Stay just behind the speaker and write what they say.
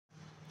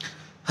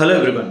Hello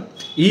everyone,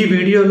 ఈ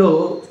వీడియోలో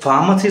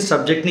pharmacy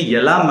సబ్జెక్ట్ని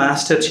ఎలా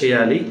మాస్టర్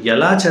చేయాలి,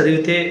 ఎలా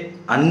చదివితే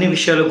అన్ని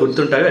విషయాలు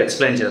గుర్తుంటాయో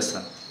ఎక్స్ప్లెయిన్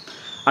చేస్తాను.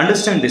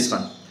 Understand this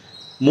one.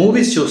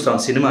 మూవీస్ చూస్తాం,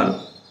 సినిమాలు.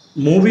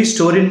 మూవీ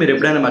స్టోరీని మీరు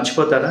ఎప్పుడైనా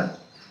మర్చిపోతారా?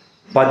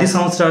 10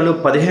 సంవత్సరాలు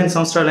 15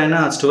 సంవత్సరాలైనా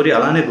ఆ స్టోరీ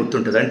అలానే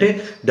గుర్తుంటుంది. అంటే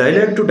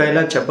డైలాగ్ టు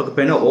డైలాగ్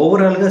చెప్పకపోయినా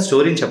ఓవరాల్గా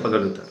స్టోరీని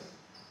చెప్పగలుగుతారు.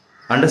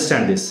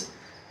 Understand this.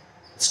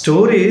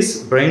 స్టోరీస్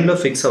బ్రెయిన్లో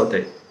ఫిక్స్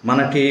అవుతాయి.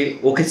 మనకి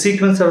ఒక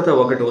సీక్వెన్స్ తర్వాత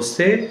ఒకటి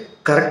వస్తే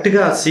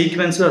కరెక్ట్గా ఆ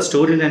సీక్వెన్స్, ఆ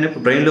స్టోరీలు అనేవి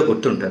బ్రెయిన్లో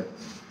గుర్తుంటారు.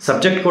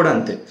 సబ్జెక్ట్ కూడా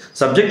అంతే.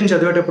 సబ్జెక్ట్ని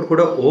చదివేటప్పుడు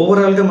కూడా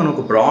ఓవరాల్గా మనం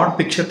ఒక బ్రాడ్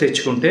పిక్చర్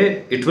తెచ్చుకుంటే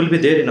it will be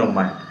there in our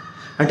mind.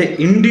 అంటే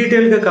ఇన్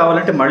డీటెయిల్గా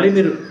కావాలంటే మళ్ళీ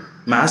మీరు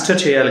మాస్టర్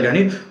చేయాలి,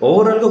 కానీ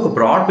ఓవరాల్గా ఒక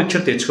బ్రాడ్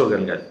పిక్చర్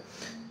తెచ్చుకోగలగాలి.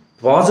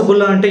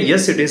 పాసిబుల్ అంటే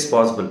yes, it is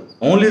possible.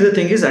 Only the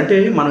thing is, అంటే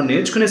మనం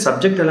నేర్చుకునే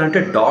సబ్జెక్ట్ ఎలా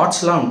అంటే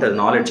డాట్స్లా ఉంటుంది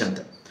నాలెడ్జ్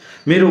అంతా.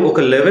 మీరు ఒక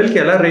లెవెల్కి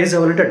ఎలా రైజ్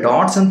అవ్వాలంటే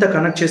డాట్స్ అంతా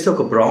కనెక్ట్ చేస్తే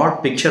ఒక బ్రాడ్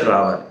పిక్చర్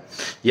రావాలి.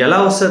 ఎలా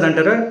వస్తుంది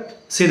అంటారా?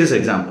 Serious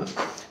example.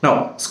 నా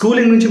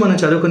స్కూలింగ్ నుంచి మనం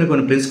చదువుకునే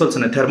కొన్ని ప్రిన్సిపల్స్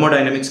ఉన్నాయి.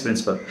 Thermodynamics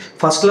principal.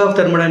 First law of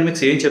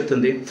thermodynamics ఏం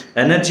చెప్తుంది?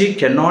 Energy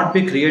can not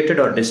be created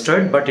are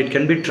destroyed, but it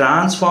can be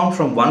transform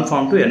from one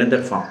form to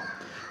another form.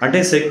 అంటే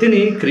శక్తిని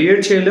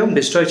క్రియేట్ చేయలేం,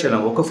 డిస్ట్రాయ్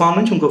చేయలేం, ఒక ఫామ్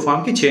నుంచి ఇంకో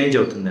ఫామ్కి చేంజ్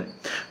అవుతుందని.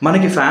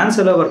 మనకి ఫ్యాన్స్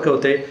ఎలా వర్క్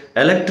అవుతాయి?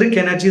 Electric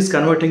energy is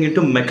converting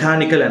into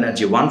mechanical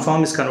energy. One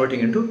form is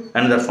converting into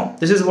another form.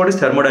 This is what is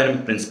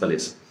thermodynamic principal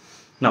is.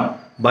 నా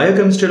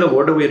బయోకెమిస్ట్రీలో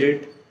what do we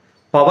read?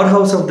 Power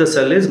house of the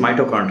cell is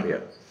mitochondria.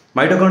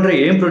 Mitochondria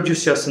ఏం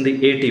produce చేస్తుంది?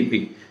 ATP.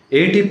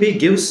 ATP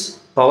gives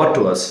power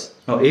to us.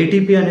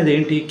 ATP అనేది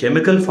ఏంటి?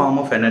 Chemical form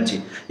of energy.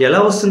 ఎలా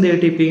వస్తుంది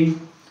ATP?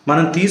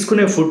 మనం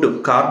తీసుకునే food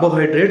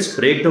carbohydrates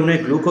break down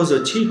అయ్యి గ్లూకోజ్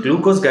వచ్చి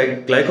గ్లూకోజ్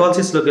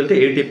గ్లైకాలసిస్లోకి వెళ్తే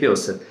ఏటీపీ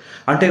వస్తుంది.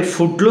 అంటే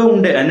ఫుడ్లో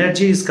ఉండే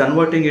energy is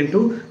converting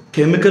into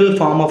chemical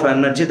form of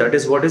energy. That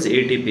is what is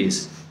ATPs.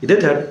 ఇదే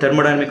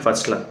థర్మోడైనమిక్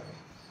ఫస్ట్ లా.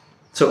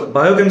 సో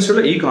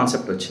బయోకెమిస్ట్రీలో ఈ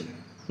కాన్సెప్ట్ వచ్చింది.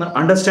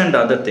 Understand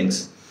other things.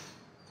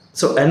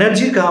 So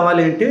energy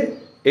కావాలి అంటే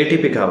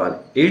ఏటీపీ కావాలి.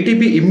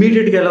 ఏటీపీ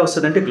ఇమ్మీడియట్గా ఎలా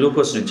వస్తుంది అంటే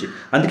గ్లూకోజ్ నుంచి.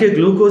 అందుకే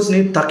గ్లూకోజ్ని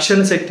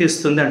తక్షణ శక్తి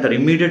ఇస్తుంది అంటారు,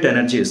 ఇమ్మీడియట్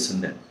ఎనర్జీ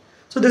ఇస్తుంది అని.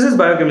 So this is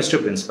biochemistry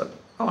principal.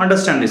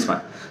 Understand this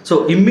one. So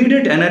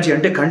immediate energy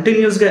అంటే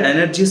కంటిన్యూస్గా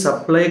ఎనర్జీ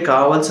సప్లై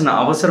కావాల్సిన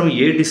అవసరం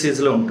ఏ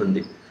డిసీజ్లో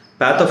ఉంటుంది?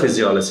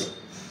 ప్యాథోఫిజియాలజీ.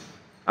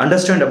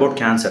 Understand about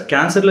cancer.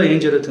 క్యాన్సర్లో ఏం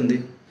జరుగుతుంది?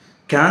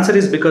 Cancer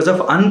is because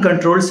of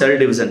uncontrolled cell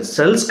division.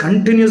 Cells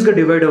కంటిన్యూస్గా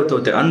డివైడ్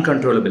అవుతాయి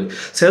అన్కంట్రోలబుల్.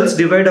 సెల్స్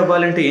డివైడ్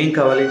అవ్వాలంటే ఏం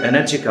కావాలి?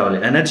 ఎనర్జీ కావాలి.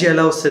 ఎనర్జీ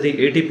ఎలా వస్తుంది?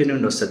 ఏటీపీ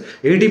నుండి వస్తుంది.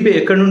 ఏటీపీ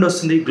ఎక్కడి నుండి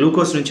వస్తుంది?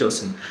 గ్లూకోజ్ నుంచి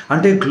వస్తుంది.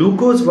 అంటే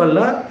గ్లూకోజ్ వల్ల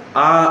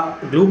ఆ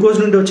గ్లూకోజ్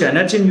నుండి వచ్చే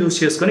ఎనర్జీని యూజ్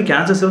చేసుకొని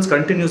క్యాన్సర్ సెల్స్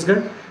కంటిన్యూస్గా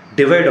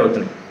డివైడ్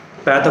అవుతున్నాయి.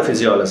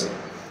 ప్యాథోఫిజియాలజీ.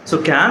 సో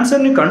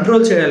క్యాన్సర్ని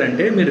కంట్రోల్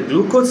చేయాలంటే మీరు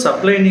గ్లూకోజ్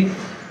సప్లైని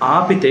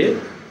ఆపితే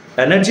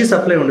ఎనర్జీ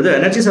సప్లై ఉండదు.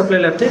 ఎనర్జీ సప్లై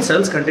లేకపోతే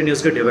సెల్స్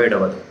కంటిన్యూస్గా డివైడ్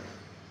అవ్వదు.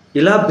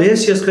 ఇలా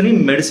బేస్ చేసుకుని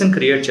మెడిసిన్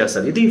క్రియేట్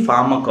చేస్తారు. ఇది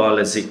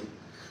pharmacology.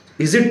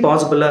 Is it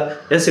possible?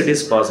 Yes, it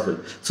is possible.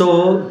 So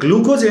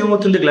glucose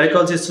ఏమవుతుంది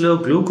గ్లైకాలసిస్లో?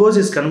 Glucose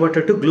is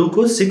converted to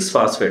glucose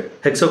 6-ఫాస్ఫేట్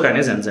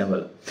హెక్సోకైనేజ్ enzyme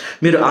వల్ల.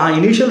 మీరు ఆ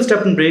ఇనీషియల్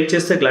స్టెప్ని బ్రేక్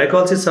చేస్తే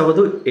గ్లైకాలసిస్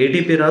అవ్వదు,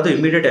 ఏటీపీ రాదు,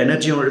 ఇమ్మీడియట్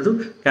ఎనర్జీ ఉండదు,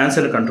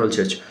 క్యాన్సర్ని కంట్రోల్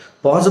చేయొచ్చు.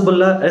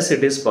 పాసిబుల్లా? Yes,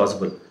 it is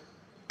possible.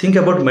 Think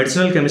about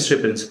medicinal chemistry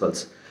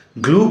principles.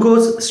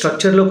 Glucose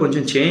స్ట్రక్చర్లో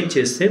కొంచెం చేంజ్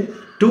చేస్తే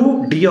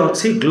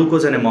 2-డిఆక్సీ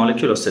గ్లూకోజ్ అనే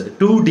మాలిక్యూల్ వస్తుంది.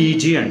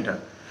 2-డీజీ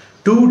అంటారు.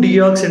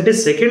 2-డిఆక్సీ అంటే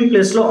సెకండ్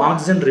ప్లేస్లో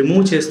ఆక్సిజన్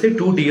రిమూవ్ చేస్తే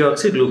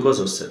 2-డిఆక్సీ గ్లూకోజ్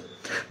వస్తుంది.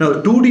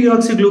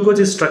 2-డిఆక్సీ glucose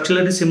is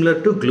structurally similar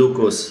to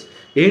glucose.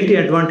 ఏంటి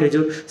అడ్వాంటేజ్?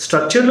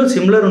 స్ట్రక్చర్లో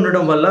సిమిలర్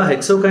ఉండడం వల్ల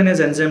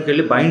హెక్సోకైనేజ్ ఎంజైమ్కి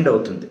వెళ్ళి బైండ్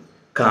అవుతుంది,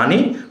 కానీ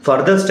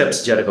ఫర్దర్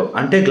స్టెప్స్ జరగవు.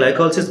 అంటే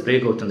గ్లైకాలసిస్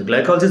బ్రేక్ అవుతుంది.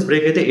 గ్లైకాలసిస్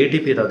బ్రేక్ అయితే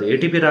ఏటీపీ రాదు.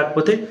 ఏటీపీ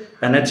రాకపోతే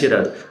ఎనర్జీ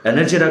రాదు.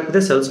 ఎనర్జీ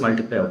రాకపోతే సెల్స్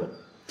మల్టిప్లై అవ్వవు.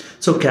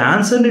 సో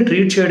క్యాన్సర్ని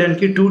ట్రీట్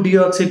చేయడానికి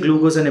 2-డిఆక్సీ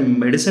గ్లూకోజ్ అనే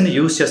మెడిసిన్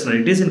యూజ్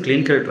చేస్తున్నారు. It is in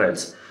clinical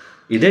trials.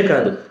 ఇదే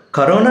కాదు,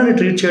 కరోనాని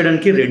ట్రీట్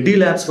చేయడానికి రెడ్డి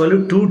ల్యాబ్స్ వాళ్ళు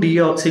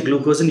 2-డిఆక్సీ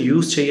గ్లూకోజ్ని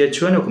యూజ్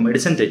చేయొచ్చు అని ఒక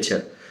మెడిసిన్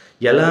తెచ్చారు.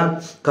 ఎలా?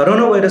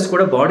 కరోనా వైరస్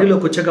కూడా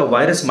బాడీలోకి వచ్చాక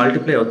వైరస్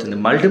మల్టిప్లై అవుతుంది.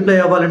 మల్టిప్లై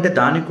అవ్వాలంటే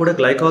దానికి కూడా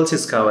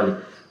గ్లైకాలసిస్ కావాలి.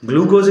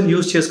 గ్లూకోజ్ని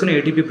యూజ్ చేసుకుని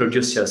ఏటీపీ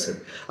ప్రొడ్యూస్ చేస్తుంది.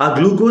 ఆ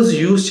గ్లూకోజ్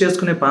యూజ్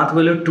చేసుకునే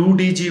పాత్వేలో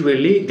 2-డీజీ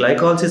వెళ్ళి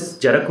గ్లైకాలసిస్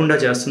జరగకుండా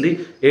చేస్తుంది.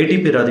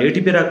 ఏటీపీ రాదు.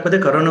 ఏటీపీ రాకపోతే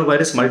కరోనా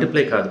వైరస్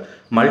మల్టిప్లై కాదు.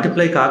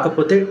 మల్టిప్లై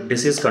కాకపోతే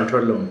డిసీజ్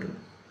కంట్రోల్లో ఉంటుంది.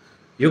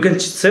 You can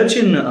search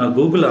in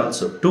Google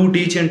also.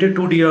 2-డీజీ అంటే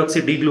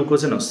 2-డిఆక్సీ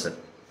డీగ్లూకోజ్ అని వస్తుంది.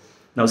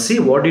 Now see,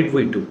 what did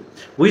we do?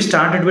 We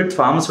started with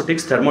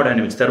Pharmaceuticks,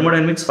 thermodynamics.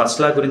 Thermodynamics first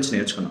లా గురించి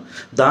నేర్చుకున్నాం.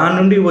 దాని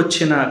నుండి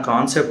వచ్చిన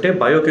కాన్సెప్టే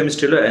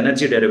బయోకెమిస్ట్రీలో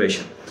ఎనర్జీ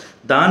డెరివేషన్.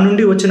 దాని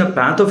నుండి వచ్చిన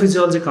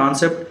ప్యాథోఫిజియాలజీ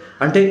కాన్సెప్ట్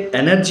అంటే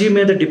ఎనర్జీ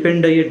మీద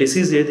డిపెండ్ అయ్యే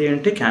డిసీజ్ ఏది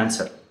అంటే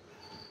క్యాన్సర్.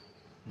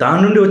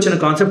 దాని నుండి వచ్చిన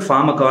కాన్సెప్ట్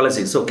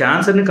ఫార్మకాలజీ. సో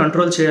క్యాన్సర్ని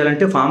కంట్రోల్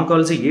చేయాలంటే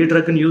ఫార్మకాలజీ ఏ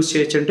డ్రగ్ని యూజ్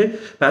చేయొచ్చు అంటే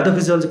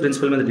ప్యాథోఫిజియాలజీ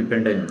ప్రిన్సిపల్ మీద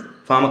డిపెండ్ అయ్యింది.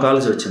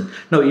 ఫార్మకాలజీ వచ్చింది.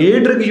 నువ్వు ఏ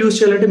డ్రగ్ యూజ్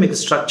చేయాలంటే మీకు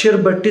స్ట్రక్చర్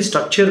బట్టి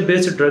స్ట్రక్చర్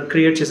బేస్డ్ డ్రగ్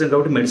క్రియేట్ చేసాను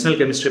కాబట్టి medicinal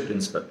chemistry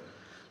principal.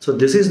 So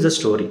this is the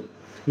story.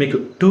 మీకు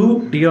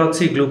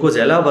 2-డిఆక్సీ గ్లూకోజ్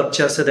ఎలా వర్క్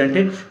చేస్తుంది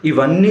అంటే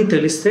ఇవన్నీ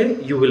తెలిస్తే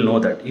యూ విల్ నో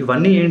దట్.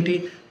 ఇవన్నీ ఏంటి?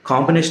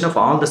 Combination of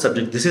all the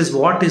subject. This is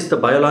what is the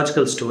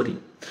biological story.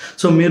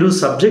 So మీరు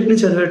సబ్జెక్ట్ని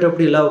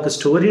చదివేటప్పుడు ఇలా ఒక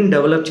స్టోరీని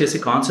డెవలప్ చేసి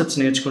కాన్సెప్ట్స్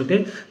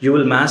నేర్చుకుంటే you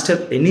will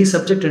master any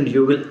subject and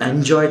you will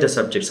enjoy the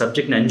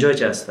సబ్జెక్ట్ని ఎంజాయ్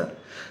చేస్తారు.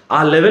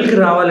 ఆ లెవెల్కి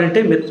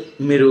రావాలంటే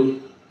మీరు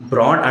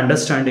బ్రాడ్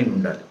అండర్స్టాండింగ్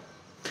ఉండాలి.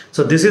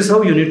 So this is how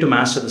you need to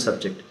master the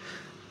subject.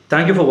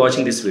 Thank you for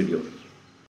watching this video.